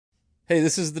Hey,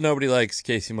 this is the Nobody Likes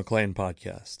Casey McLean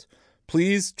podcast.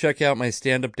 Please check out my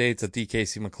stand-up dates at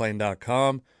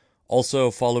thecaseyMcLean.com.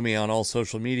 Also, follow me on all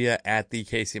social media at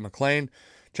thecaseyMcLean.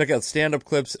 Check out stand-up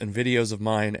clips and videos of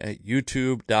mine at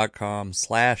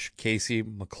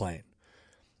youtube.com/CaseyMcLean.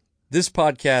 This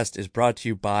podcast is brought to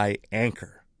you by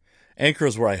Anchor. Anchor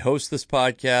is where I host this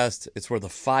podcast. It's where the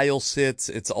file sits.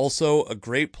 It's also a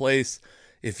great place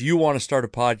if you want to start a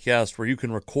podcast where you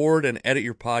can record and edit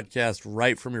your podcast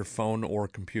right from your phone or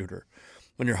computer.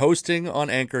 When you're hosting on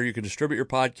Anchor, you can distribute your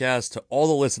podcast to all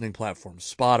the listening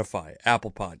platforms: Spotify, Apple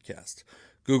Podcast,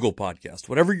 Google Podcast.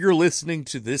 Whatever you're listening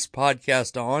to this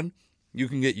podcast on, you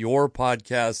can get your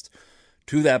podcast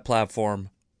to that platform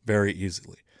very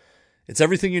easily. It's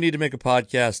everything you need to make a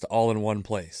podcast all in one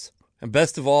place. And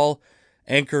best of all,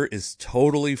 Anchor is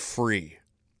totally free.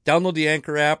 Download the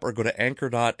Anchor app or go to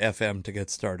anchor.fm to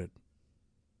get started.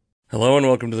 Hello and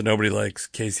welcome to the Nobody Likes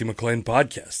Casey McLean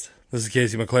podcast. This is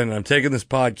Casey McLean and I'm taking this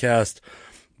podcast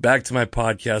back to my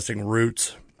podcasting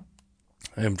roots.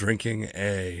 I am drinking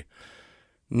a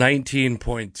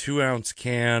 19.2 ounce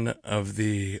can of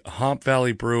the Hop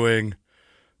Valley Brewing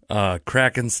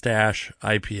Kraken Stash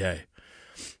IPA.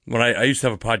 When I used to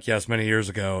have a podcast many years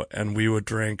ago, and we would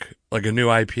drink like a new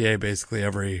IPA basically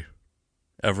every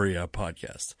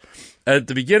podcast. At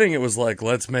the beginning, it was like,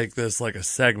 let's make this like a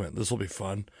segment. This will be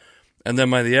fun. And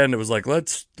then by the end, it was like,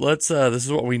 let's this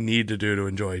is what we need to do to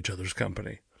enjoy each other's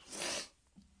company.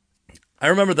 I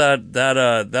remember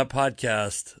that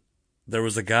podcast. There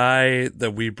was a guy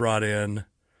that we brought in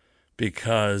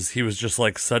because he was just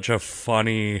like such a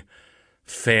funny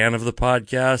fan of the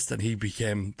podcast, and he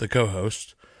became the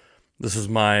co-host. This is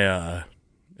my,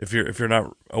 if you're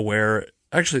not aware,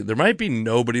 actually, there might be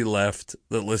nobody left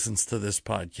that listens to this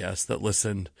podcast that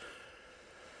listened.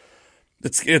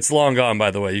 It's long gone,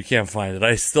 by the way. You can't find it.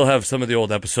 I still have some of the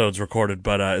old episodes recorded,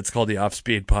 but it's called the Off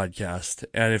Speed Podcast.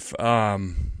 And if that's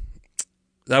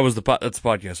the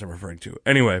podcast I'm referring to.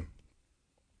 Anyway,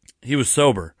 he was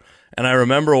sober, and I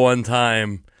remember one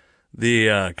time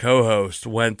the co-host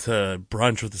went to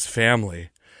brunch with his family,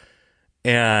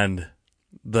 and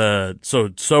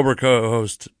sober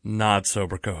co-host, not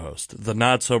sober co-host. The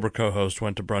not sober co-host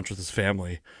went to brunch with his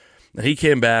family, and he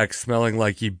came back smelling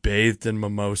like he bathed in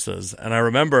mimosas. And I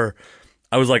remember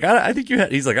I was like, I think you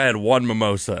had, he's like, I had one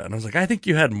mimosa. And I was like, I think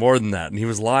you had more than that. And he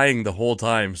was lying the whole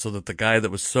time so that the guy that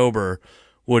was sober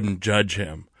wouldn't judge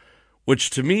him,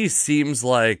 which to me seems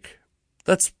like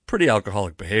that's pretty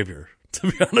alcoholic behavior,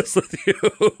 to be honest with you.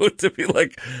 To be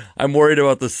like, I'm worried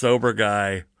about the sober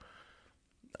guy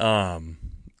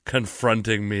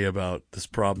confronting me about this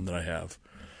problem that I have.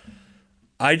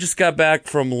 I just got back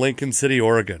from Lincoln City,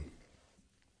 Oregon,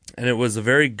 and it was a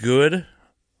very good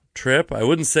trip. I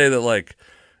wouldn't say that like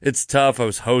it's tough. I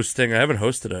was hosting. I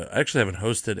actually haven't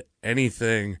hosted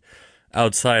anything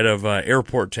outside of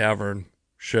Airport Tavern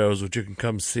shows, which you can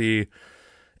come see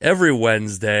every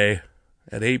Wednesday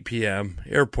at 8 p.m.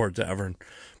 Airport Tavern.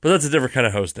 But that's a different kind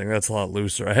of hosting. That's a lot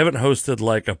looser. I haven't hosted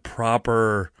like a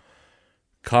proper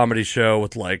comedy show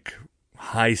with like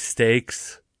high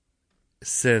stakes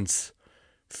since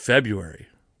February,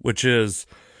 which is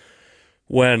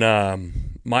when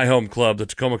my home club, the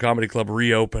Tacoma Comedy Club,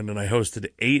 reopened, and I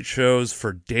hosted 8 shows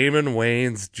for Damon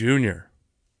Wayans Jr.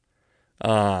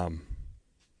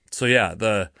 So yeah,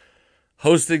 the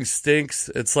hosting stinks.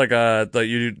 It's like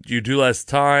you do less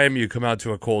time, you come out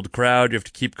to a cold crowd, you have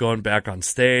to keep going back on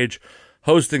stage.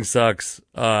 Hosting sucks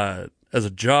as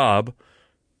a job.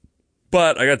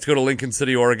 But I got to go to Lincoln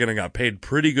City, Oregon, and got paid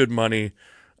pretty good money,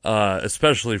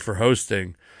 especially for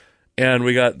hosting. And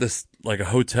we got this, like, a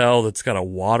hotel that's got a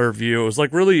water view.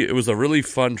 It was a really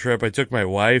fun trip. I took my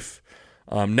wife.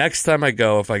 Next time I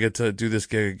go, if I get to do this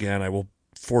gig again, I will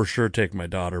for sure take my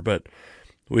daughter. But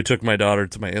we took my daughter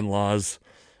to my in-laws.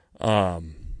 But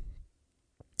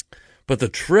the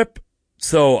trip,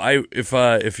 so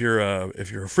if you're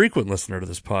a frequent listener to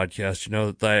this podcast, you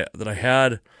know that I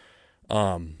had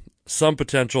some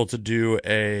potential to do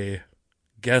a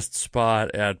guest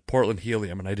spot at Portland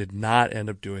Helium, and I did not end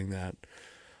up doing that.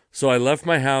 So I left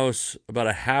my house about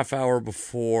a half hour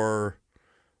before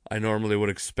I normally would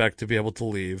expect to be able to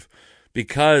leave,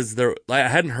 because I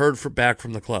hadn't heard back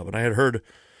from the club, and I hadn't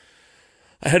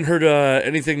heard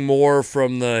anything more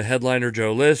from the headliner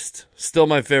Joe List. Still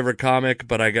my favorite comic,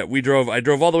 but I drove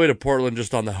all the way to Portland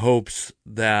just on the hopes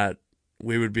that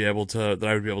I would be able to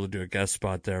do a guest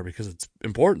spot there, because it's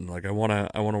important. Like I want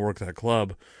to work that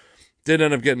club. Didn't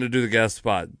end up getting to do the guest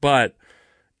spot, but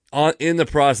in the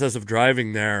process of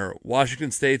driving there,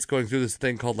 Washington State's going through this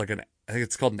thing called I think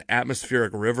it's called an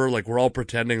atmospheric river. Like we're all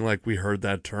pretending like we heard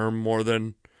that term more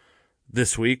than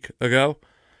this week ago.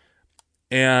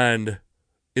 and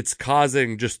it's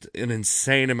causing just an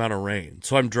insane amount of rain.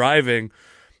 So I'm driving,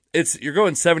 you're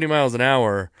going 70 miles an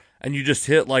hour, and you just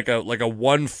hit like a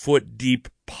 1 foot deep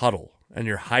puddle, and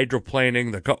you're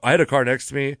hydroplaning. I had a car next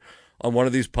to me on one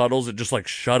of these puddles. It just like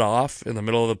shut off in the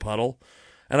middle of the puddle.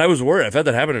 And I was worried. I've had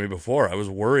that happen to me before. I was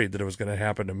worried that it was going to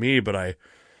happen to me, but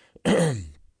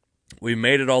we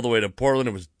made it all the way to Portland.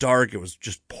 It was dark. It was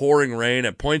just pouring rain.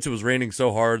 At points, it was raining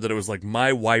so hard that it was like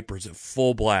my wipers at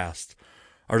full blast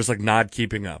are just like not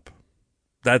keeping up.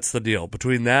 That's the deal.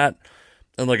 Between that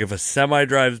and like if a semi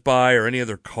drives by or any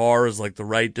other car is like the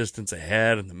right distance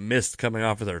ahead and the mist coming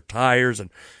off of their tires, and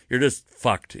you're just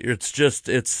fucked. It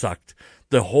sucked.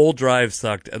 The whole drive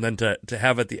sucked. And then to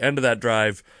have at the end of that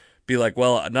drive be like,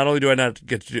 well, not only do I not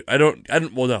get to do,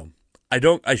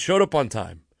 I showed up on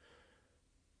time.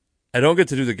 I don't get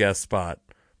to do the guest spot,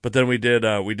 but then we did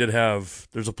have,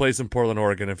 there's a place in Portland,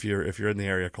 Oregon, if you're in the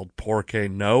area, called Porque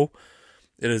No.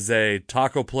 It is a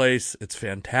taco place. It's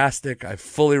fantastic. I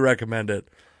fully recommend it.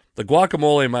 The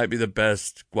guacamole might be the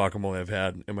best guacamole I've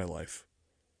had in my life.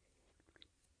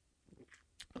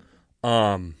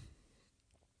 So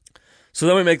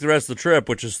then we make the rest of the trip,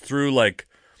 which is through like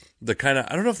the kind of,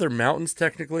 I don't know if they're mountains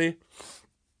technically,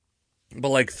 but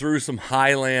like through some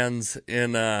highlands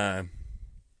in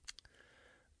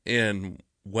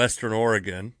Western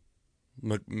Oregon,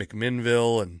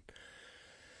 McMinnville, and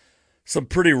some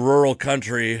pretty rural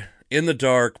country in the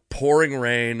dark, pouring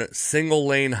rain, single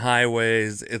lane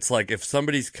highways. It's like if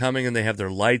somebody's coming and they have their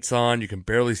lights on, you can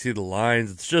barely see the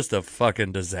lines. It's just a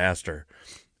fucking disaster.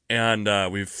 And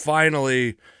we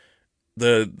finally,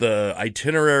 the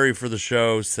itinerary for the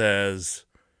show says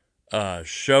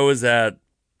show is at,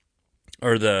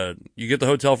 you get the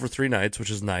hotel for 3 nights, which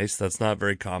is nice. That's not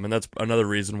very common. That's another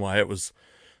reason why it was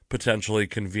potentially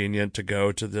convenient to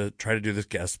go to try to do this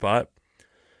guest spot.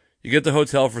 You get the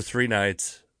hotel for 3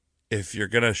 nights. If you're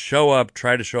going to show up,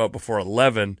 try to show up before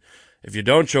 11. If you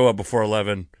don't show up before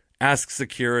 11, ask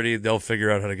security. They'll figure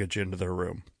out how to get you into their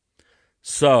room.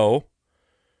 So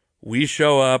we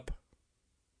show up.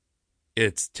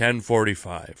 It's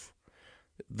 10:45.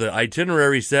 The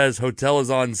itinerary says hotel is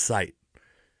on site.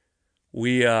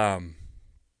 We go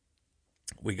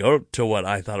to what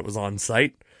I thought it was on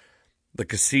site, the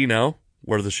casino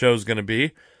where the show's going to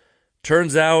be.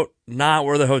 Turns out not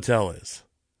where the hotel is.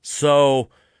 So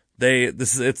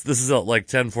this is at like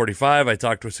 10:45. I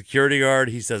talked to a security guard.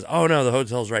 He says, "Oh no, the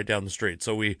hotel's right down the street."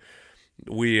 So we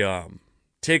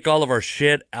take all of our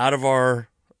shit out of our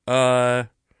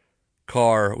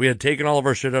car. We had taken all of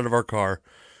our shit out of our car.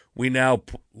 We now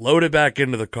load it back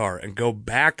into the car and go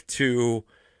back to,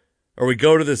 or we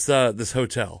go to this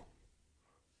hotel.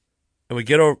 And we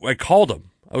get over. I called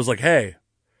him. I was like, "Hey,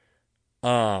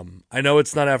 I know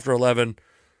it's not after 11,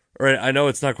 or I know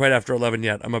it's not quite after 11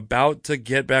 yet. I'm about to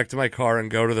get back to my car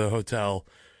and go to the hotel.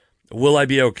 Will I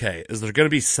be okay? Is there going to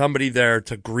be somebody there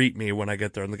to greet me when I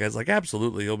get there?" And the guy's like,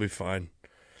 "Absolutely, you'll be fine."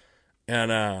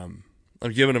 And I'm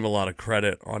giving him a lot of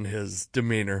credit on his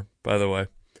demeanor, by the way.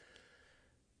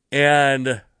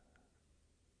 And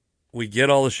we get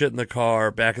all the shit in the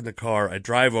car, back in the car. I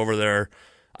drive over there.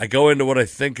 I go into what I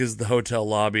think is the hotel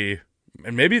lobby,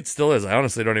 and maybe it still is. I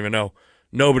honestly don't even know.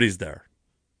 Nobody's there.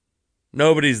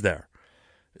 Nobody's there.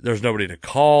 There's nobody to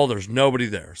call. There's nobody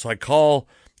there. So I call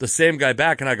the same guy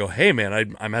back, and I go, "Hey,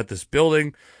 man, I'm at this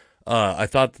building. I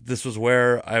thought that this was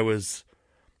where I was.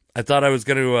 I thought I was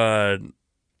going to,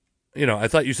 I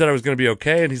thought you said I was going to be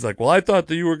okay." And he's like, "Well, I thought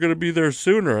that you were going to be there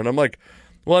sooner." And I'm like,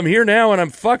 "Well, I'm here now, and I'm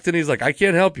fucked." And he's like, "I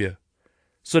can't help you."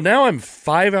 So now I'm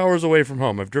 5 hours away from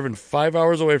home. I've driven 5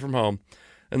 hours away from home.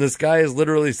 And this guy is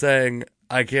literally saying,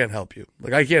 "I can't help you.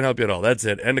 Like, I can't help you at all. That's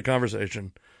it. End of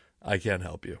conversation. I can't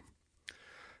help you."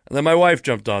 And then my wife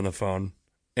jumped on the phone.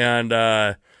 And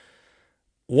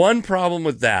one problem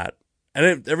with that,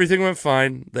 and everything went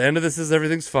fine. The end of this is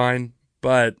everything's fine.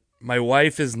 But my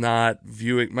wife is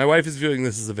viewing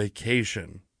this as a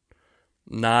vacation,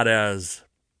 not as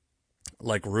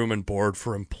like room and board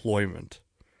for employment.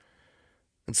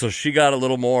 And so she got a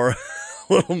little more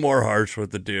harsh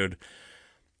with the dude.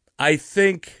 I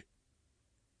think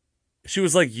she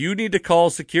was like, "You need to call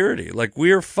security. Like,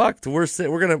 we're fucked. You're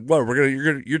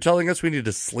telling us we need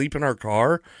to sleep in our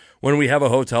car when we have a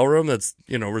hotel room that's,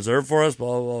 reserved for us,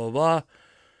 blah, blah, blah, blah.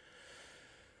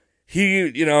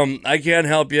 He, I can't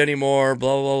help you anymore,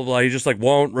 blah, blah, blah. He just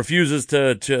refuses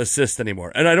to assist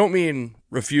anymore." And I don't mean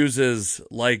refuses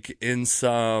like in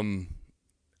some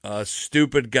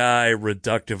stupid guy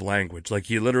reductive language. Like,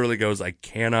 he literally goes, "I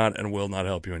cannot and will not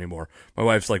help you anymore." My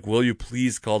wife's like, "Will you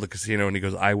please call the casino?" And he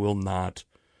goes, "I will not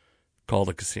call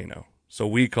the casino." So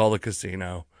we call the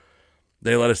casino.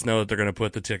 They let us know that they're going to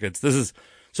put the tickets.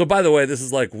 So by the way, this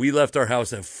is like, we left our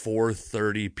house at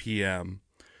 4:30 p.m.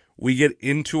 We get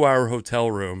into our hotel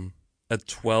room at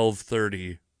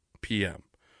 12:30 p.m.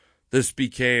 This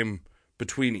became,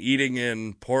 between eating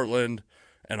in Portland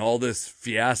and all this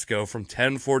fiasco, from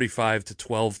 10:45 to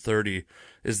 12:30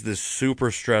 is this super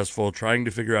stressful, trying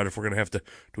to figure out if we're going to do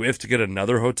we have to get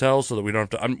another hotel so that we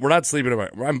don't have to, we're not sleeping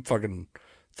I'm fucking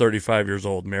 35 years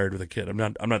old, married with a kid. I'm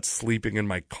not sleeping in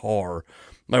my car.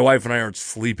 My wife and I aren't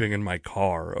sleeping in my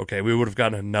car. Okay. We would have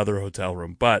gotten another hotel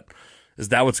room, but is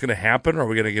that what's going to happen? Or are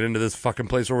we going to get into this fucking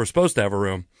place where we're supposed to have a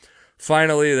room?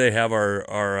 Finally, they have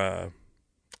our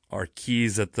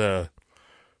keys at the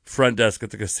front desk at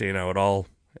the casino. It all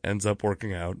ends up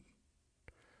working out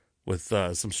with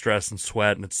some stress and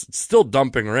sweat, and it's still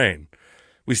dumping rain.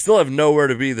 We still have nowhere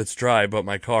to be that's dry but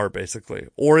my car, basically,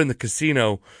 or in the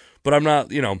casino. But I'm not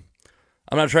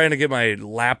trying to get my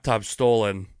laptop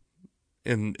stolen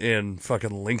in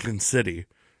fucking Lincoln City.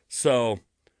 So,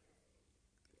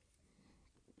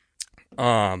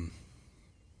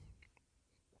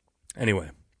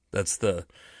 anyway, that's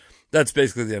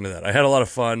basically the end of that. I had a lot of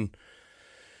fun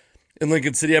in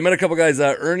Lincoln City. I met a couple guys.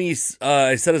 Ernie,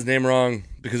 I said his name wrong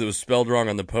because it was spelled wrong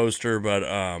on the poster, but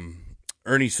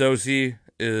Ernie Sosi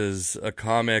is a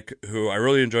comic who I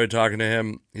really enjoyed talking to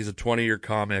him. He's a 20-year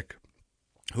comic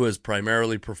who has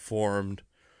primarily performed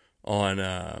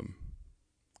on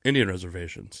Indian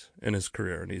reservations in his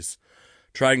career, and he's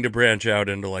trying to branch out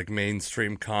into like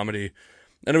mainstream comedy.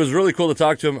 And it was really cool to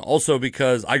talk to him also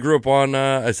because I grew up on,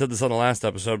 I said this on the last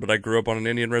episode, but I grew up on an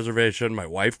Indian reservation. My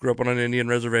wife grew up on an Indian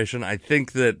reservation. I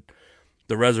think that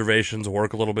the reservations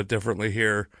work a little bit differently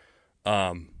here,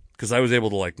 because I was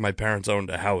able to, like, my parents owned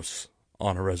a house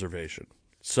on a reservation.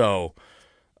 So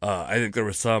I think there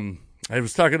was I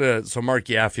was talking to, so Mark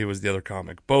Yaffe was the other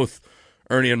comic. Both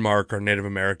Ernie and Mark are Native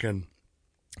American.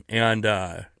 And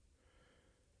I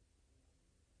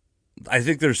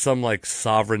think there's some like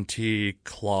sovereignty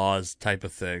clause type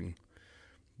of thing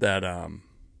that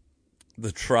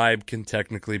the tribe can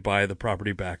technically buy the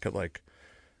property back at like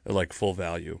full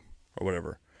value or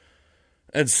whatever.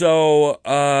 And so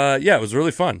yeah, it was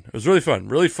really fun. It was really fun.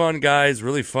 Really fun guys,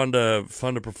 really fun to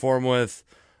perform with.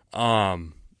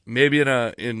 Maybe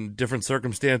in different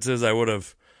circumstances I would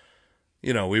have,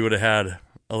 we would have had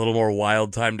a little more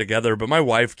wild time together, but my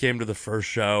wife came to the first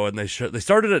show and they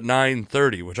started at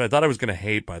 9:30, which I thought I was going to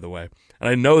hate, by the way. And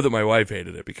I know that my wife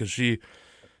hated it because she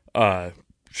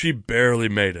barely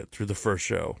made it through the first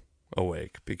show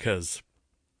awake because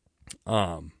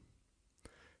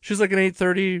she's like an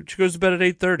 8:30, she goes to bed at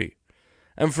 8:30.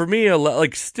 And for me,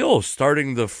 like, still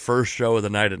starting the first show of the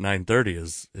night at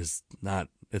 9:30 is not,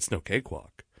 it's no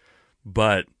cakewalk.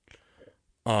 But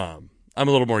I'm a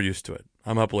little more used to it.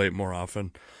 I'm up late more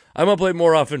often.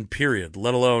 Period.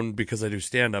 Let alone because I do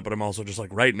stand-up, but I'm also just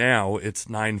like, right now, it's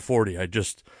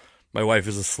 9:40. My wife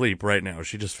is asleep right now.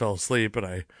 She just fell asleep, and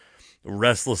I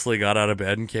restlessly got out of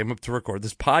bed and came up to record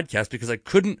this podcast because I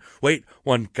couldn't wait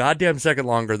one goddamn second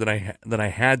longer than I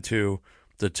had to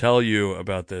tell you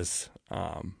about this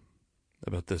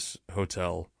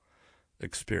hotel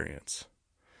experience.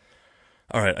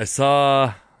 All right, I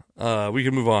saw. We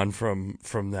can move on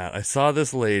from that. I saw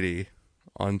this lady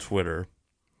on Twitter.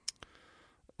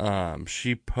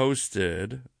 She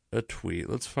posted a tweet.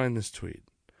 Let's find this tweet.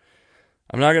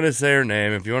 I'm not going to say her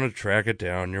name. If you want to track it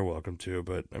down, you're welcome to.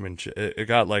 But, I mean, it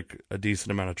got, like, a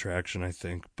decent amount of traction, I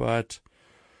think. But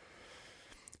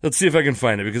let's see if I can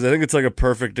find it. Because I think it's, like, a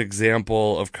perfect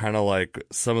example of kind of, like,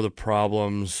 some of the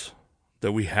problems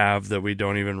that we have that we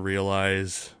don't even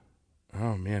realize.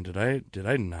 Oh, man, did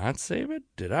I not save it?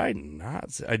 Did I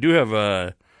not? I do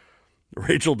have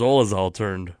Rachel Dolezal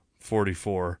turned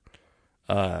 44.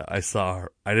 I saw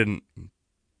her. I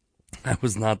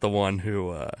was not the one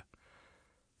who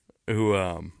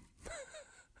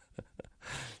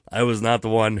I was not the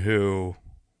one who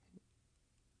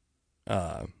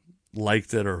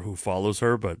liked it or who follows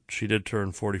her, but she did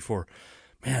turn 44.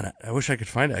 Man, I wish I could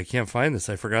find it. I can't find this.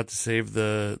 I forgot to save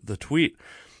the tweet.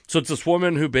 So it's this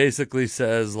woman who basically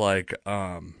says, like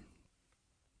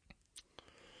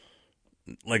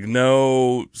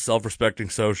no self-respecting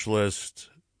socialist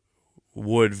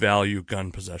would value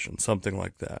gun possession, something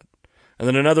like that. And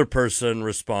then another person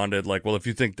responded, like, well, if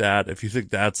you think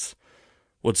that's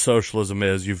what socialism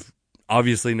is, you've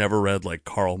obviously never read, like,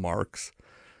 Karl Marx.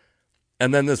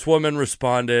 And then this woman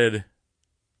responded,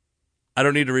 I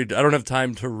don't have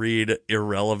time to read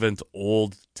irrelevant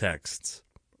old texts.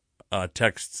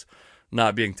 Texts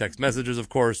not being text messages, of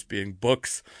course, being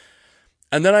books.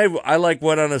 And then I like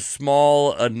went on a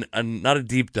small, not a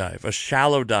deep dive, a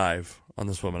shallow dive on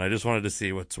this woman. I just wanted to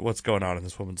see what's going on in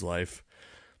this woman's life.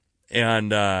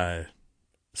 And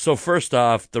so first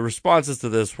off, the responses to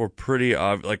this were pretty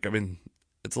like, I mean,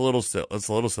 it's a little silly,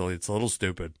 it's a little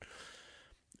stupid.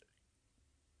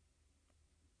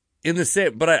 In the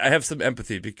same, but I have some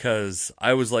empathy because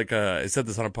I was like I said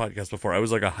this on a podcast before, I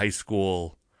was like a high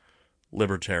school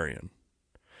libertarian.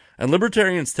 And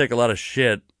libertarians take a lot of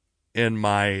shit in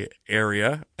my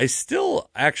area. I still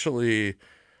actually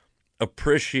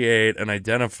appreciate and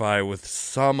identify with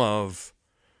some of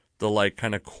the like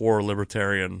kind of core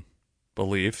libertarian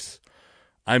beliefs.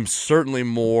 I'm certainly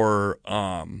more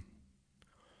I'm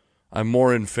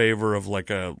more in favor of like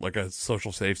a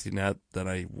social safety net than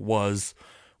I was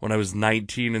when I was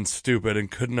 19 and stupid and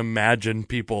couldn't imagine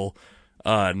people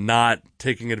not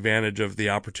taking advantage of the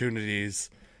opportunities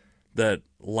that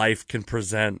life can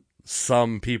present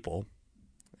some people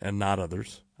and not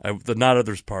others. The not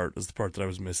others part is the part that I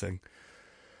was missing.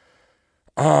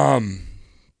 So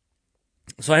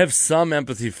I have some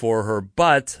empathy for her,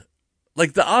 but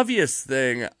like the obvious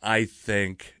thing I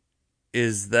think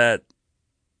is that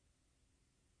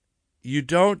you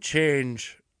don't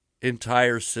change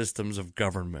entire systems of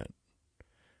government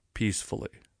peacefully.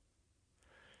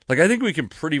 Like, I think we can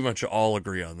pretty much all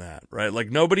agree on that, right? Like,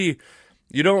 nobody,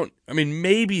 you don't, I mean,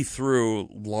 maybe through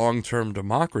long-term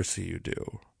democracy you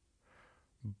do.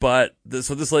 But,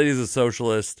 so this lady is a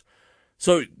socialist.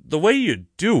 So, the way you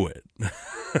do it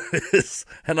is,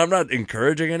 and I'm not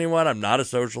encouraging anyone, I'm not a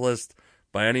socialist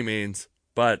by any means,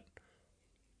 but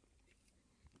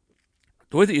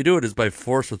the way that you do it is by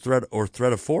force or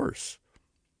threat of force.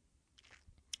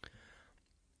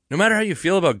 No matter how you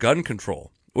feel about gun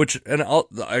control, which, and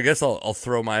I guess I'll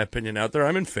throw my opinion out there.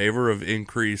 I'm in favor of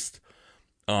increased,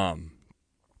 kind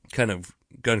of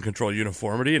gun control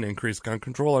uniformity and increased gun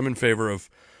control. I'm in favor of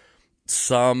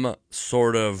some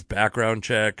sort of background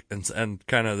check and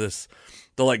kind of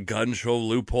the like gun show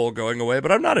loophole going away,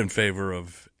 but I'm not in favor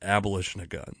of abolition of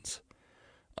guns.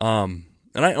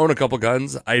 And I own a couple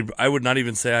guns. I would not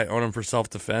even say I own them for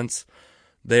self-defense.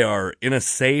 They are in a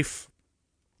safe,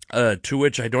 to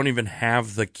which I don't even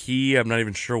have the key. I'm not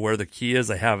even sure where the key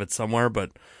is. I have it somewhere,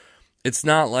 but it's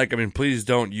not like, I mean, please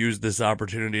don't use this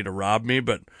opportunity to rob me,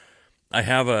 but I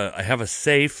have a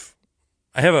safe.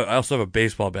 I also have a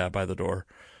baseball bat by the door.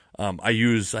 I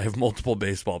have multiple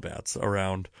baseball bats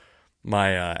around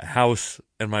my house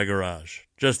and my garage,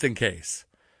 just in case.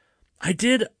 I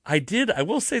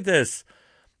will say this.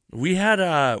 We have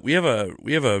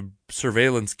a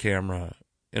surveillance camera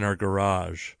in our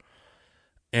garage,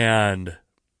 and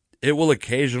it will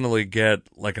occasionally get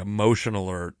like a motion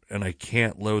alert and I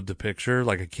can't load the picture,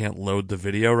 like I can't load the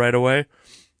video right away.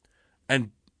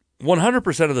 And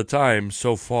 100% of the time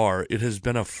so far, it has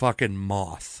been a fucking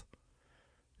moth.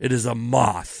 It is a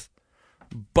moth.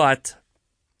 But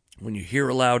when you hear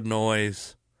a loud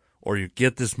noise or you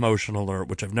get this motion alert,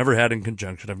 which I've never had in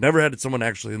conjunction, I've never had someone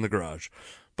actually in the garage,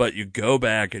 but you go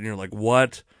back and you're like,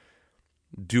 what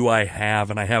do I have?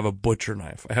 And I have a butcher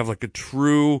knife. I have like a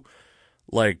true,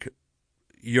 like,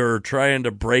 you're trying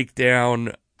to break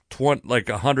down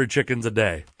 100 chickens a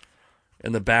day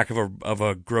in the back of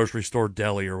a grocery store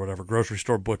deli or whatever, grocery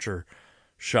store butcher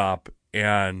shop,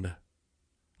 and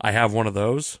I have one of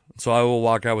those. So I will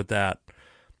walk out with that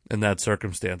in that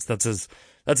circumstance. That's as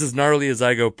gnarly as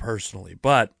I go personally,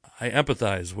 but I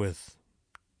empathize with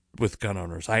gun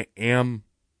owners. I am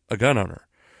a gun owner.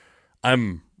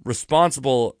 I'm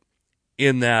responsible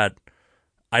in that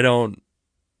I don't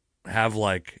have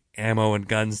like ammo and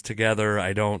guns together.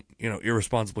 I don't,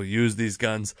 irresponsibly use these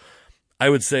guns. I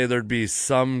would say there'd be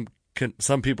some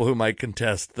people who might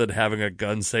contest that having a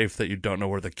gun safe that you don't know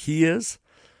where the key is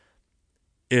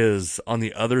on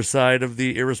the other side of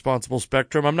the irresponsible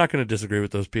spectrum. I'm not going to disagree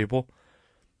with those people,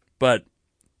 but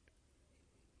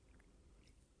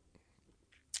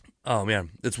oh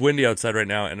man, it's windy outside right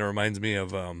now, and it reminds me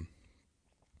of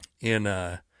in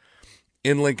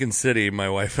Lincoln City, my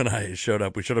wife and I showed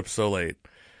up. We showed up so late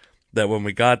that when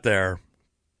we got there,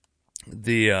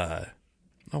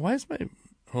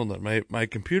 hold on, my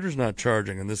computer's not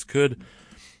charging, and this could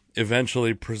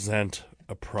eventually present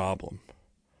a problem.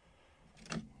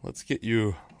 Let's get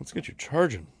you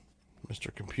charging,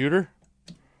 Mr. Computer.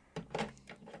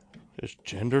 Just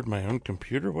gendered my own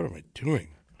computer? What am I doing?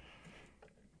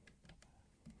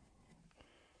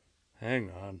 Hang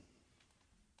on.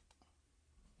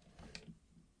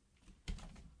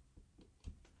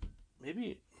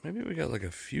 Maybe we got like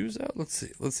a fuse out. Let's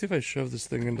see if I shove this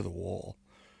thing into the wall,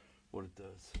 what it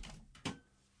does.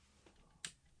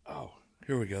 Oh,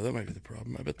 here we go. That might be the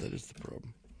problem. I bet that is the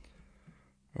problem.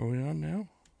 Are we on now?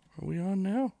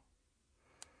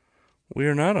 We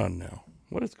are not on now.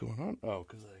 What is going on? Oh,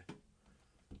 because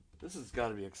this has got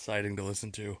to be exciting to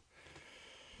listen to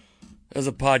as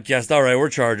a podcast. All right, we're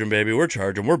charging, baby. We're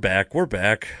charging. We're back. We're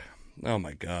back. Oh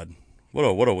my God, what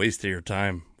a waste of your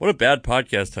time. What a bad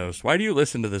podcast host. Why do you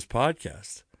listen to this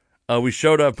podcast? We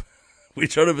showed up. We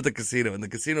showed up at the casino, and the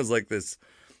casino's like this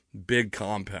big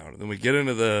compound. And then we get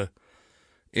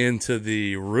into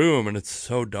the room, and it's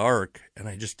so dark, and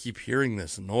I just keep hearing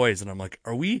this noise, and I'm like,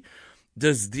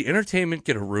 does the entertainment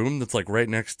get a room that's like right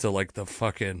next to like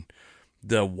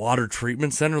the water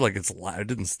treatment center? Like, it's loud. It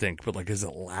didn't stink, but like, is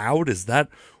it loud?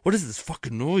 What is this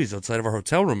fucking noise outside of our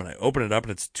hotel room? And I open it up,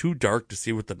 and it's too dark to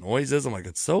see what the noise is. I'm like,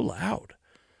 it's so loud.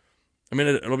 I mean,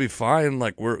 it'll be fine.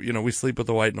 Like, we sleep with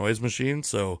a white noise machine,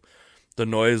 so the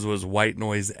noise was white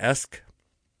noise-esque.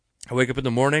 I wake up in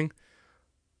the morning.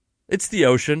 It's the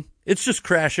ocean. It's just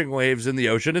crashing waves in the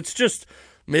ocean. It's just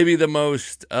maybe the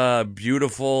most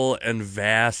beautiful and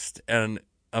vast and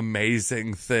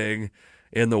amazing thing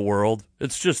in the world.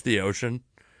 It's just the ocean.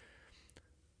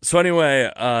 So anyway,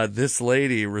 this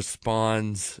lady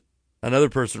responds, another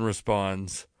person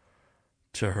responds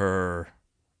to her.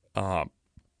 By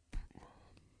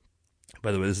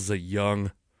the way, this is a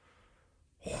young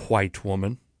white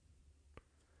woman,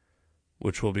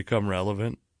 which will become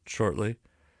relevant shortly.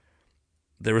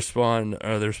 They responded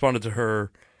to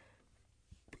her,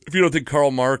 if you don't think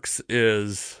Karl Marx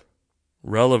is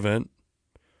relevant,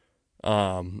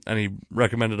 and he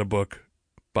recommended a book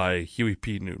by Huey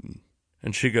P. Newton.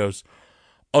 And she goes,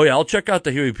 oh yeah, I'll check out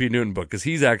the Huey P. Newton book because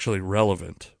he's actually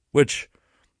relevant. Which,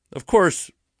 of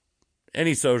course,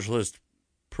 any socialist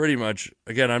pretty much,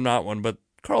 again, I'm not one, but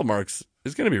Karl Marx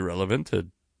is going to be relevant. It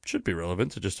should be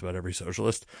relevant to just about every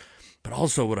socialist. But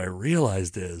also what I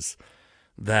realized is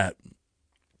that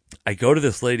I go to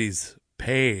this lady's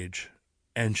page,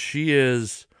 and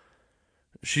she's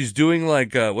doing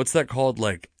like, what's that called?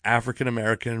 Like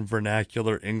African-American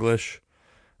vernacular English.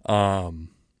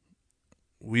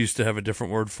 We used to have a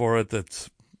different word for it that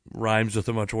rhymes with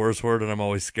a much worse word, and I'm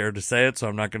always scared to say it, so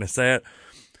I'm not going to say it.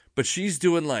 But she's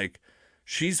doing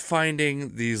she's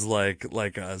finding these like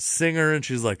a singer, and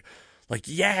she's like,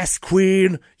 yes,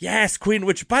 queen,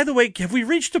 which, by the way, have we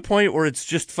reached a point where it's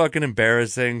just fucking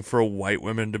embarrassing for white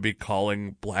women to be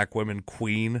calling black women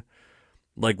queen?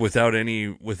 Like, without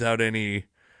any,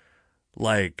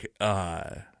 like,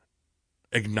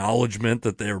 acknowledgement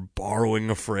that they're borrowing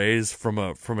a phrase from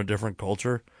a different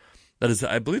culture.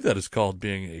 I believe that is called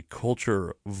being a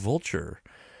culture vulture.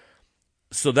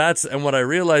 So and what I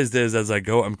realized is,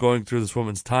 I'm going through this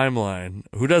woman's timeline,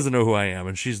 who doesn't know who I am,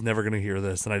 and she's never going to hear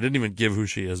this, and I didn't even give who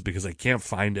she is because I can't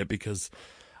find it because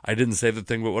I didn't save the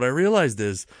thing, but what I realized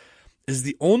is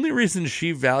the only reason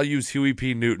she values Huey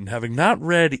P. Newton, having not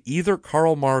read either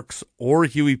Karl Marx or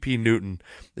Huey P. Newton,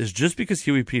 is just because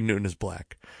Huey P. Newton is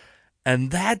black.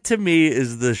 And that, to me,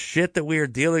 is the shit that we are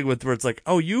dealing with, where it's like,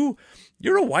 oh,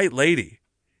 you're a white lady.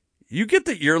 You get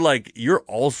that you're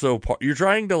also you're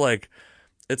trying to,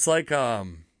 it's like,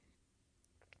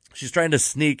 she's trying to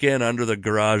sneak in under the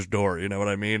garage door, you know what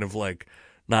I mean? Of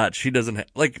she doesn't,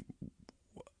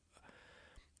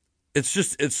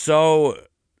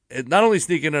 not only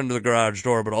sneak in under the garage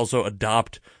door, but also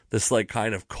adopt this,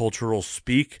 kind of cultural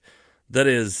speak that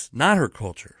is not her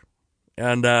culture.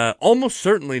 And almost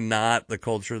certainly not the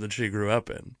culture that she grew up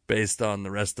in, based on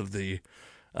the rest of the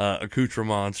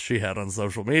accoutrements she had on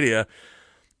social media.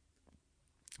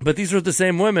 But these are the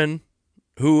same women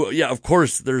who, yeah, of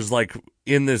course, there's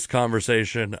in this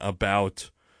conversation about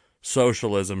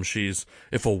socialism,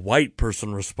 if a white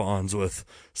person responds with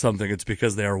something, it's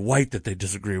because they are white that they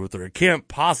disagree with her. It can't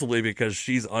possibly because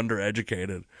she's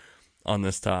undereducated on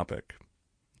this topic.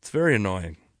 It's very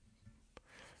annoying.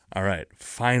 All right,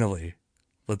 finally,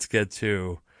 let's get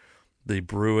to the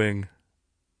brewing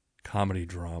comedy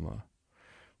drama,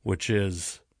 which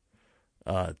is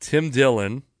Tim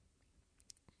Dillon,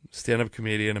 stand-up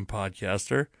comedian and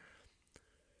podcaster.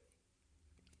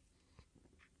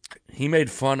 He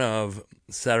made fun of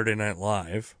Saturday Night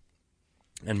Live,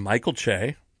 and Michael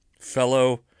Che,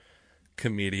 fellow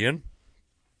comedian,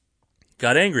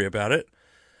 got angry about it.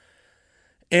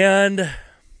 And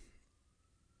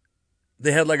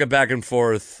they had a back and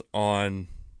forth on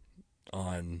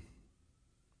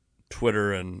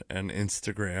Twitter and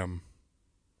Instagram.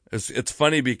 It's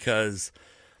funny because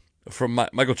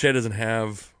Michael Che doesn't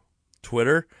have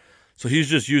Twitter, so he's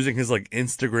just using his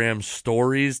Instagram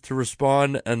stories to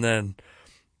respond, and then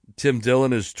Tim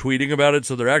Dillon is tweeting about it,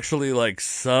 so they're actually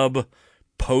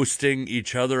sub-posting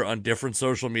each other on different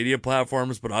social media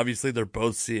platforms, but obviously they're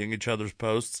both seeing each other's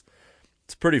posts.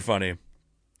 It's pretty funny.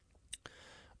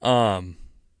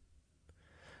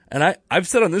 And And I've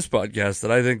said on this podcast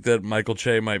that I think that Michael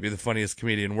Che might be the funniest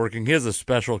comedian working. He has a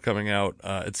special coming out.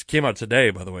 It came out today,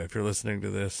 by the way, if you're listening to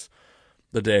this,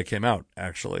 the day it came out,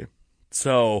 actually.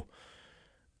 So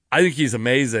I think he's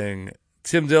amazing.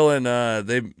 Tim Dillon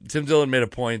made a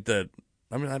point that,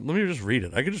 I mean, let me just read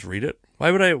it. I could just read it. Why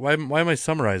am I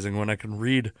summarizing when I can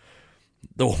read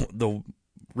the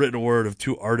written word of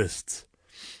two artists?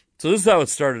 So this is how it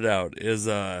started out, is,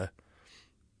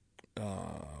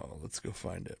 let's go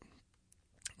find it.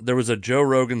 There was a Joe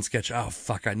Rogan sketch. Oh,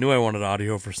 fuck, I knew I wanted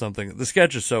audio for something. The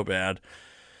sketch is so bad.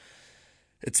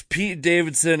 It's Pete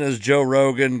Davidson as Joe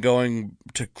Rogan going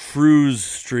to Cruise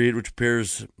Street, which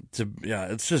appears to,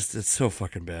 it's so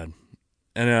fucking bad.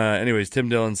 And anyways, Tim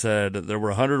Dillon said there were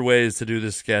 100 ways to do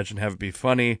this sketch and have it be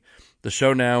funny. The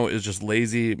show now is just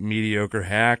lazy, mediocre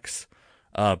hacks.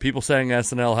 People saying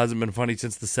SNL hasn't been funny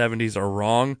since the 70s are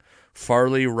wrong.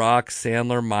 Farley, Rock,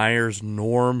 Sandler, Myers,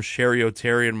 Norm, Sherry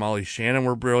O'Terry, and Molly Shannon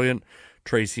were brilliant.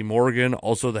 Tracy Morgan,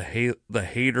 also the Hader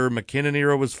McKinnon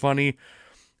era was funny.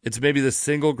 It's maybe the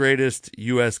single greatest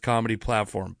U.S. comedy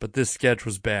platform, but this sketch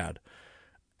was bad.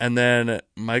 And then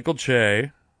Michael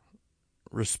Che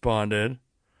responded.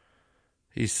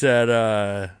 He said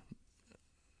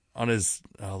on his,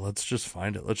 let's just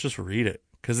find it. Let's just read it,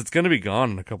 because it's going to be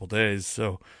gone in a couple days.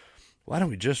 So why don't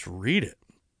we just read it?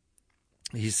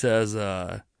 He says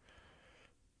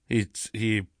he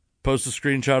posts a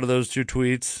screenshot of those two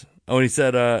tweets. Oh, and he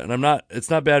said, and it's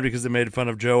not bad because they made fun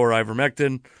of Joe or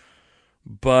ivermectin,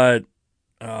 but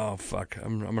oh fuck,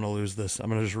 I'm gonna lose this. I'm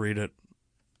gonna just read it.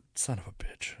 Son of a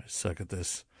bitch, I suck at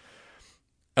this.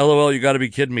 LOL, you gotta be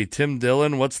kidding me. Tim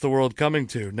Dillon, what's the world coming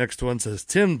to? Next one says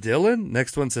Tim Dillon.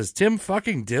 Next one says Tim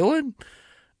fucking Dillon.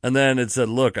 And then it said,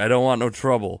 look, I don't want no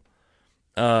trouble.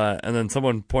 And then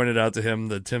someone pointed out to him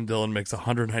that Tim Dillon makes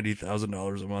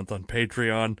 $190,000 a month on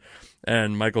Patreon.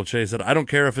 And Michael Che said, I don't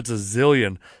care if it's a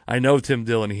zillion. I know Tim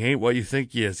Dillon. He ain't what you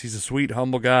think he is. He's a sweet,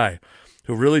 humble guy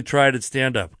who really tried at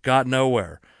stand-up, got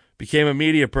nowhere, became a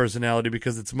media personality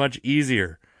because it's much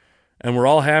easier. And we're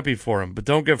all happy for him. But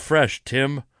don't get fresh,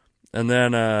 Tim. And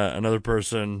then another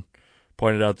person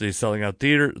pointed out that he's selling out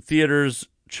theaters.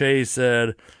 Che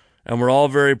said, and we're all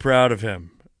very proud of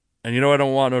him. And you know I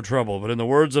don't want no trouble, but in the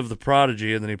words of the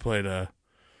Prodigy, and then he played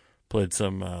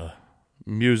some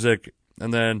music,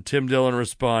 and then Tim Dillon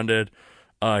responded,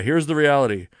 here's the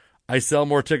reality. I sell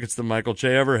more tickets than Michael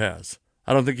Che ever has.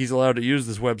 I don't think he's allowed to use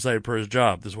this website for his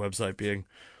job, this website being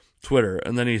Twitter.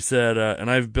 And then he said,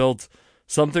 and I've built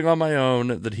something on my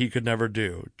own that he could never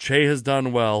do. Che has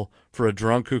done well for a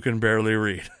drunk who can barely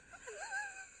read.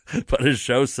 But his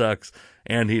show sucks,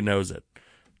 and he knows it.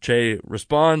 Che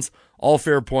responds, all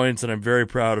fair points, and I'm very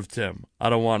proud of Tim.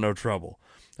 I don't want no trouble.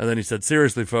 And then he said,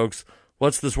 seriously, folks,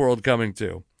 what's this world coming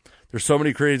to? There's so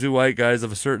many crazy white guys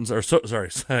of a certain, I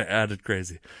added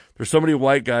crazy. There's so many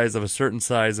white guys of a certain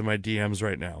size in my DMs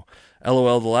right now.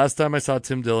 LOL, the last time I saw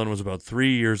Tim Dillon was about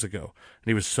 3 years ago, and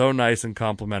he was so nice and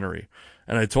complimentary.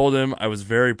 And I told him I was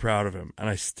very proud of him, and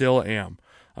I still am.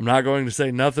 I'm not going to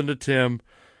say nothing to Tim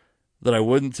that I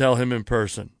wouldn't tell him in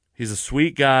person. He's a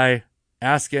sweet guy.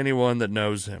 Ask anyone that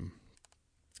knows him.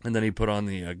 And then he put on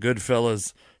the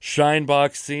Goodfellas shine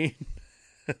box scene.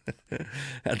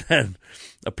 And then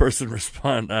a person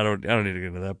responded. I don't need to get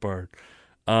into that part.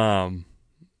 And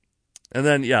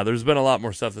then, there's been a lot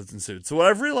more stuff that's ensued. So what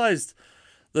I've realized,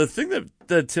 the thing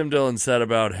that Tim Dillon said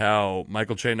about how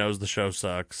Michael Che knows the show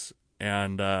sucks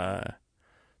and that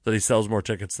he sells more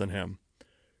tickets than him.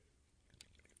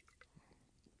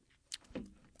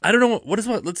 I don't know.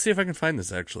 Let's see if I can find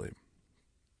this, actually.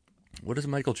 What does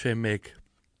Michael Che make?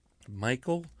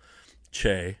 Michael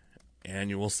Che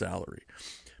annual salary.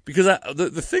 Because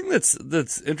the thing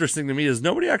that's interesting to me is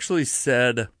nobody actually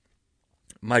said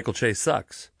Michael Che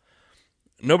sucks.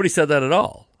 Nobody said that at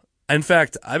all. In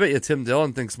fact, I bet you Tim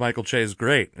Dillon thinks Michael Che is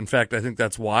great. In fact, I think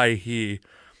that's why he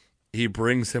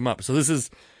brings him up. So this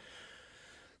is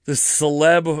this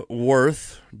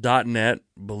celebworth.net,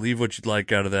 believe what you'd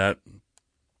like out of that,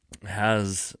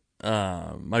 has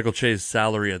Michael Che's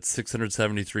salary at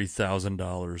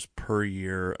 $673,000 per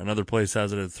year. Another place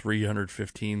has it at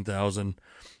 $315,000.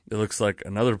 It looks like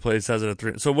another place has it at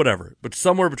 $300,000. So whatever, but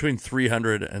somewhere between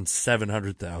 $300,000 and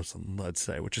 $700,000, let's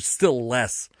say, which is still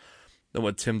less than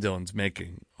what Tim Dillon's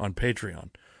making on Patreon,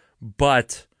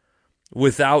 but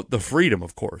without the freedom,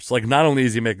 of course. Like, not only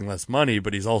is he making less money,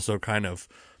 but he's also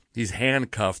he's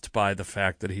handcuffed by the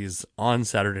fact that he's on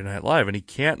Saturday Night Live, and he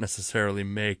can't necessarily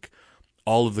make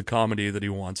all of the comedy that he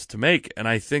wants to make. And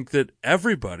I think that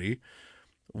everybody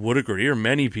would agree, or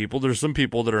many people. There's some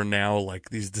people that are now like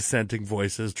these dissenting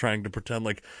voices trying to pretend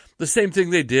like the same thing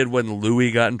they did when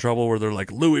Louis got in trouble, where they're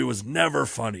like, Louis was never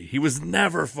funny. He was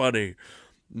never funny.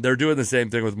 They're doing the same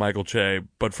thing with Michael Che,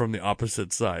 but from the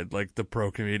opposite side, like the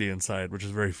pro-comedian side, which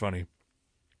is very funny.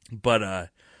 But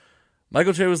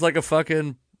Michael Che was like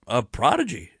a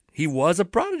prodigy. He was a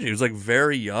prodigy. He was like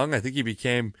very young. I think he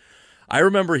became... I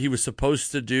remember he was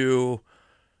supposed to do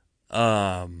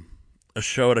a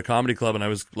show at a comedy club, and I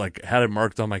was like, had it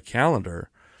marked on my calendar.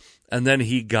 And then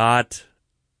he got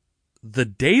The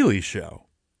Daily Show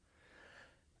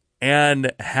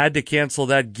and had to cancel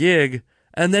that gig.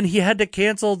 And then he had to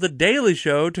cancel The Daily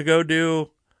Show to go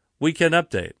do Weekend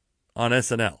Update on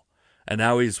SNL. And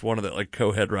now he's one of the like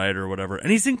co-head writer or whatever.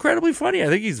 And he's incredibly funny. I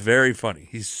think he's very funny.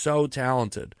 He's so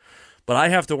talented. But I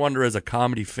have to wonder, as a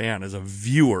comedy fan, as a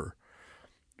viewer,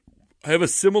 I have a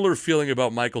similar feeling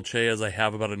about Michael Che as I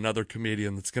have about another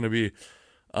comedian that's going to be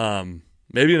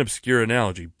maybe an obscure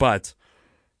analogy, but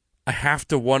I have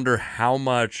to wonder how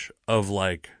much of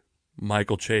like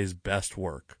Michael Che's best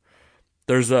work.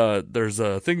 There's a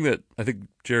thing that I think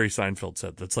Jerry Seinfeld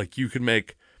said that's like you can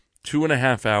make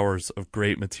 2.5 hours of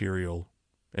great material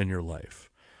in your life.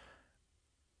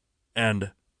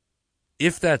 And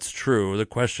if that's true, the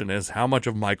question is how much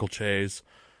of Michael Che's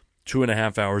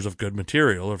 2.5 hours of good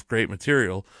material, of great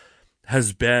material,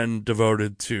 has been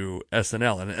devoted to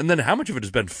SNL, and then how much of it has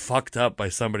been fucked up by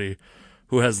somebody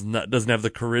who doesn't have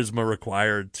the charisma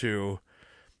required to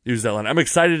use that line. I'm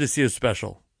excited to see his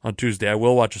special on Tuesday. I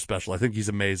will watch a special. I think he's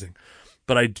amazing,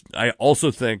 but I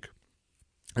also think,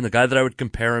 and the guy that I would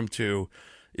compare him to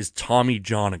is Tommy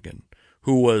Johnigan,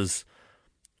 who was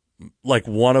like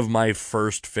one of my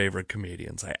first favorite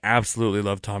comedians. I absolutely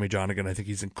love Tommy Johnigan. I think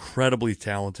he's incredibly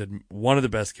talented. One of the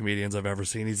best comedians I've ever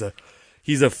seen.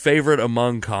 He's a favorite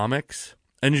among comics.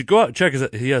 And you go out and check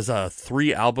he has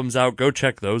 3 albums out. Go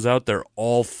check those out. They're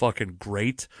all fucking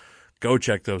great. Go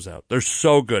check those out. They're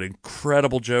so good.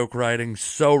 Incredible joke writing,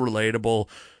 so relatable,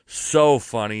 so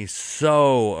funny,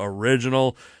 so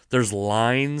original. There's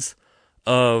lines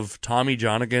of Tommy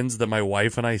Johnigan's that my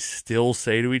wife and I still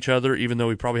say to each other, even though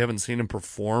we probably haven't seen him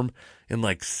perform in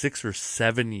like 6 or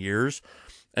 7 years.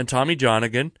 And Tommy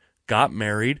Johnigan got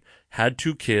married, had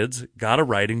 2 kids, got a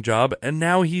writing job, and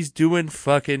now he's doing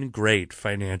fucking great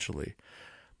financially.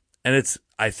 And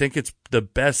I think it's the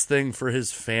best thing for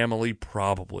his family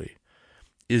probably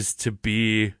is to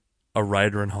be a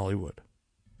writer in Hollywood.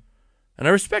 And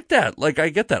I respect that. Like, I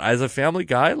get that. As a family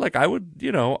guy, like, I would,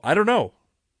 I don't know.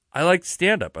 I like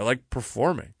stand-up. I like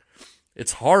performing.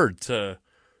 It's hard to...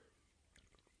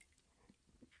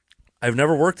 I've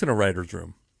never worked in a writer's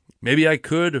room. Maybe I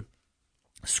could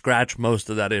scratch most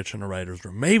of that itch in a writer's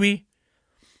room. Maybe.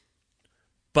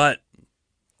 But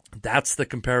that's the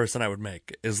comparison I would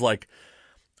make. Is like,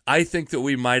 I think that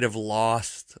we might have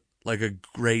lost like a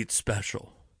great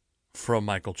special from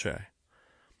Michael Che.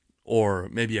 Or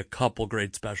maybe a couple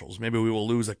great specials. Maybe we will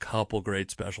lose a couple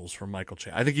great specials from Michael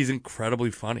Che. I think he's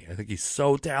incredibly funny. I think he's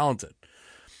so talented.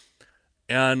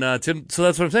 And so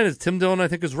that's what I'm saying is Tim Dillon, I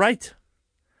think, is right.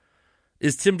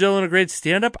 Is Tim Dillon a great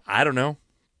stand-up? I don't know.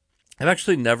 I've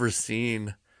actually never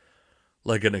seen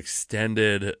like an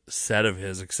extended set of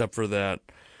his, except for that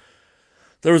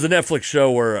there was a Netflix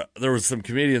show where there was some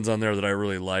comedians on there that I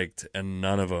really liked, and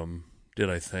none of them did,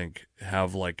 I think,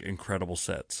 have like incredible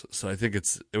sets. So I think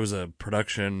it was a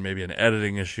production, maybe an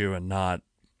editing issue, and not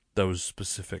those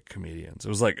specific comedians. It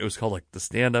was called like the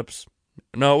stand-ups.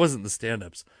 No, it wasn't the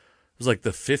stand-ups. It was like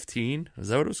the 15. Is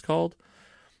that what it was called?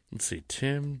 Let's see.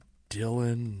 Tim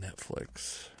Dillon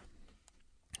Netflix.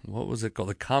 What was it called?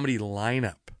 The Comedy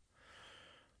Lineup.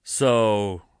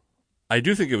 So I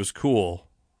do think it was cool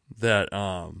that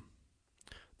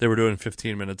they were doing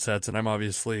 15-minute sets, and I'm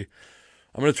going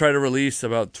to try to release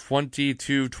about 20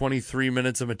 to 23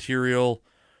 minutes of material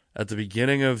at the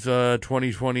beginning of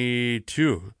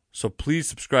 2022. So please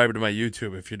subscribe to my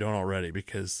YouTube if you don't already,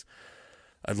 because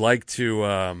I'd like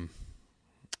to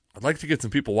get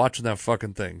some people watching that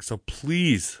fucking thing. So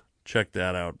please check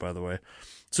that out, by the way.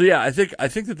 So yeah, I think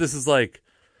that this is like,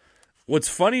 what's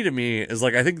funny to me is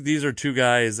like, I think these are 2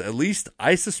 guys, at least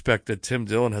I suspect that Tim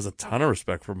Dillon has a ton of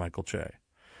respect for Michael Che.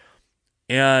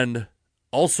 And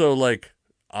also like,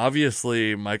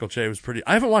 obviously Michael Che was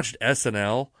I haven't watched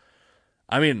SNL.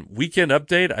 I mean, Weekend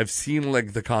Update, I've seen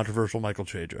like the controversial Michael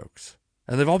Che jokes,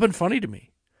 and they've all been funny to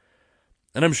me.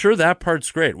 And I'm sure that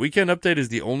part's great. Weekend Update is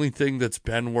the only thing that's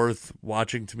been worth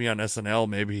watching to me on SNL,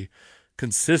 maybe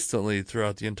consistently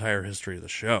throughout the entire history of the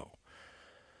show.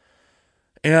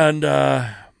 And,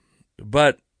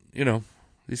 but,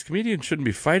 these comedians shouldn't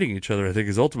be fighting each other, I think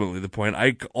is ultimately the point.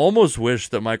 I almost wish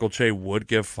that Michael Che would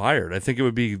get fired. I think it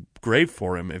would be great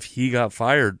for him if he got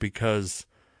fired, because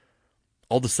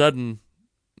all of a sudden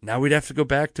now we'd have to go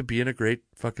back to being a great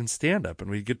fucking stand-up, and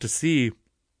we'd get to see,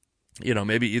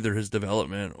 maybe either his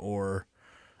development or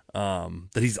that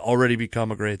he's already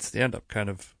become a great stand-up kind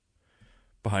of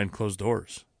behind closed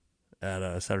doors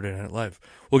at Saturday Night Live.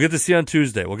 We'll get to see on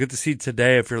Tuesday. We'll get to see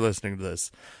today if you're listening to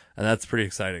this, and that's pretty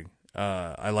exciting.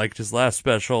 I liked his last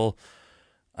special.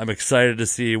 I'm excited to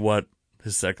see what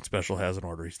his second special has in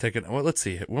order. He's taken. Well, let's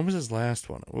see. When was his last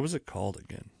one? What was it called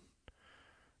again?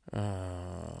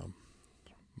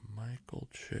 Michael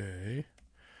Che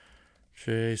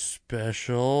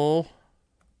special.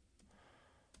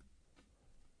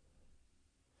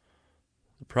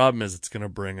 The problem is it's going to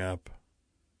bring up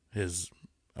his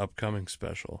upcoming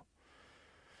special.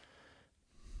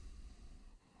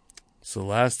 So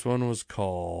last one was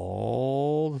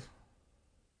called,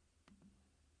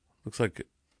 looks like,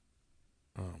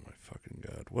 oh my fucking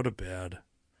God, what a bad,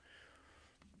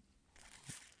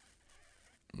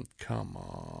 come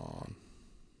on.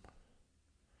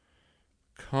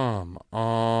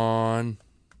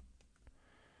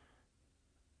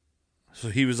 So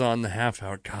he was on the half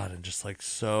hour, God, and just like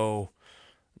so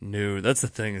new. That's the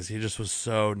thing, is he just was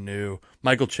so new.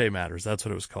 Michael Che Matters, that's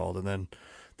what it was called. And then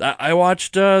I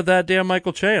watched that damn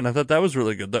Michael Che, and I thought that was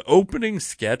really good. The opening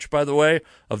sketch, by the way,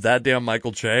 of that damn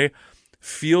Michael Che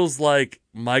feels like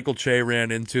Michael Che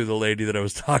ran into the lady that I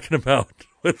was talking about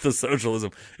with the socialism.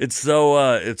 It's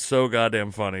so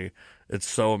goddamn funny. It's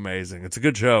so amazing. It's a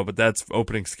good show, but that's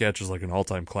opening sketch is like an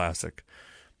all-time classic.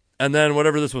 And then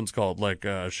whatever this one's called, like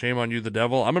Shame on You, the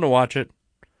Devil. I'm going to watch it.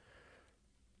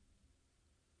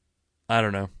 I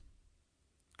don't know.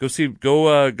 Let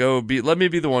me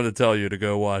be the one to tell you to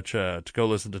go watch, to go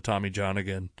listen to Tommy John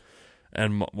again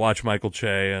and watch Michael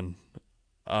Che, and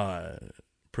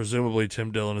presumably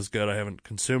Tim Dillon is good. I haven't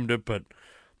consumed it, but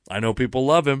I know people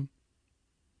love him,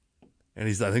 and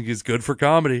I think he's good for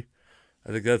comedy.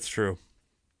 I think that's true.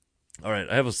 All right,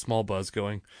 I have a small buzz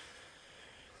going.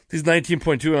 These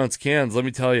 19.2 ounce cans, let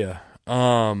me tell you.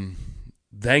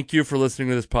 Thank you for listening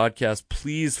to this podcast.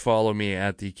 Please follow me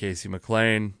at the Casey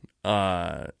McLean.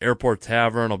 Airport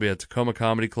Tavern. I'll be at Tacoma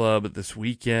Comedy Club this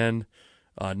weekend.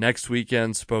 Next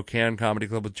weekend, Spokane Comedy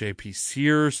Club with JP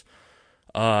Sears.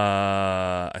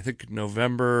 I think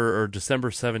November or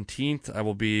December 17th, I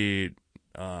will be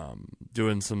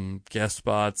doing some guest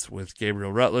spots with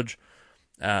Gabriel Rutledge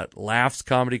at Laughs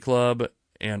Comedy Club,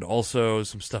 and also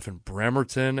some stuff in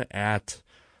Bremerton at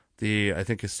the, I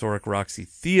think, historic Roxy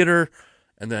Theater.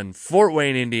 And then Fort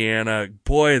Wayne, Indiana.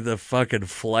 Boy, the fucking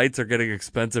flights are getting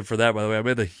expensive for that, by the way. I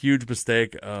made the huge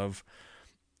mistake of,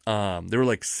 they were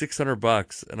like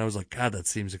 $600, and I was like, God, that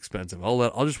seems expensive.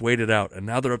 I'll just wait it out. And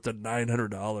now they're up to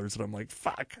 $900, and I'm like,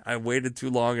 fuck, I waited too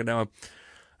long, and now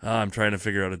I'm trying to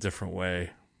figure out a different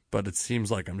way. But it seems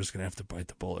like I'm just going to have to bite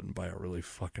the bullet and buy a really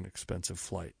fucking expensive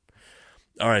flight.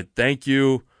 All right, thank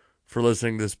you for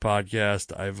listening to this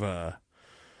podcast.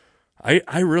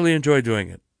 I really enjoy doing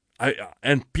it.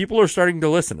 And people are starting to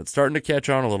listen. It's starting to catch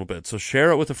on a little bit. So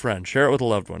share it with a friend. Share it with a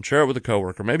loved one. Share it with a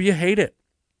coworker. Maybe you hate it.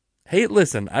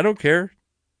 Listen, I don't care.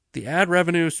 The ad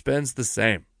revenue spends the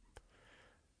same.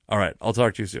 All right, I'll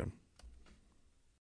talk to you soon.